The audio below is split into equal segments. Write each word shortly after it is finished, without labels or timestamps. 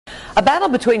A battle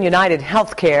between United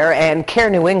Healthcare and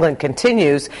Care New England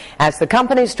continues as the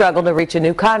companies struggle to reach a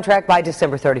new contract by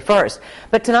December 31st.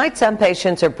 But tonight, some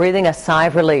patients are breathing a sigh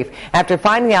of relief after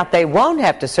finding out they won't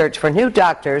have to search for new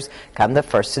doctors come the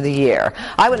first of the year.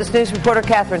 Eyewitness News reporter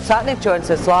Catherine Sotnick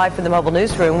joins us live from the mobile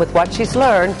newsroom with what she's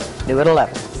learned, new at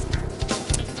 11.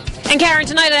 And Karen,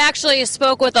 tonight I actually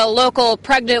spoke with a local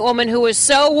pregnant woman who was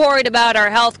so worried about her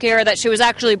health care that she was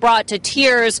actually brought to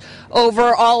tears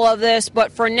over all of this.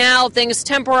 But for now, things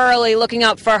temporarily looking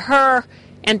up for her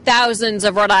and thousands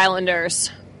of Rhode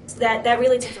Islanders.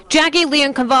 Jackie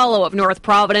Leoncavallo of North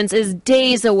Providence is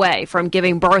days away from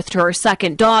giving birth to her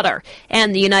second daughter,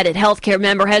 and the United Healthcare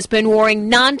member has been worrying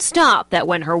nonstop that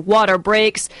when her water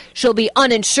breaks, she'll be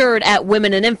uninsured at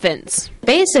Women and Infants.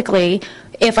 Basically,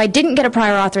 if I didn't get a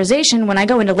prior authorization when I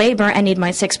go into labor and need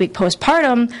my 6-week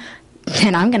postpartum,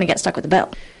 then I'm going to get stuck with the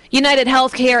bill. United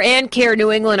Healthcare and Care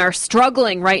New England are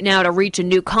struggling right now to reach a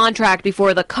new contract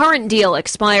before the current deal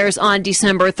expires on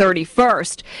December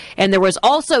 31st. And there was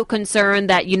also concern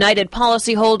that United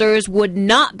policyholders would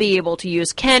not be able to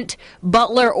use Kent,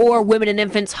 Butler, or Women and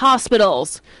Infants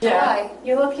hospitals. Yeah,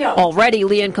 you look young. Already,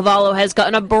 Leoncavallo has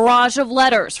gotten a barrage of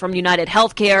letters from United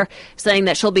Healthcare saying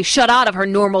that she'll be shut out of her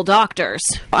normal doctors.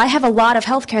 I have a lot of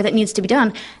health care that needs to be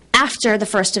done after the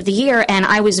first of the year, and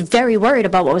I was very worried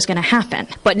about what was going to happen.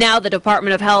 But now the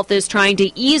Department of Health is trying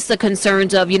to ease the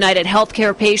concerns of United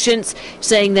Healthcare patients,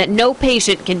 saying that no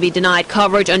patient can be denied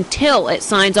coverage until it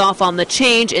signs off on the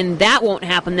change, and that won't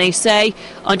happen, they say,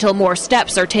 until more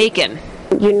steps are taken.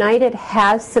 United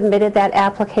has submitted that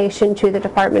application to the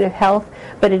Department of Health,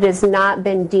 but it has not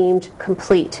been deemed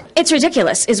complete. It's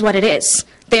ridiculous, is what it is.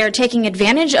 They're taking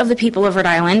advantage of the people of Rhode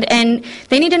Island, and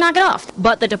they need to knock it off.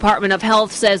 But the Department of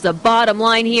Health says the bottom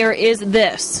line here is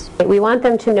this. We want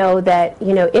them to know that,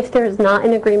 if there's not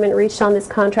an agreement reached on this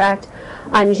contract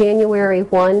on January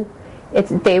 1,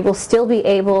 they will still be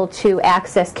able to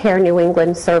access Care New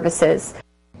England services.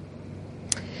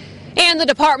 And the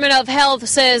Department of Health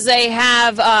says they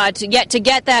have to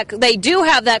get that. They do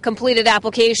have that completed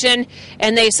application,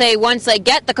 and they say once they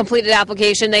get the completed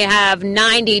application, they have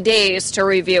 90 days to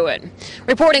review it.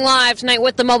 Reporting live tonight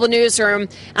with the Mobile Newsroom,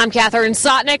 I'm Catherine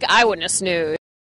Sotnick, Eyewitness News.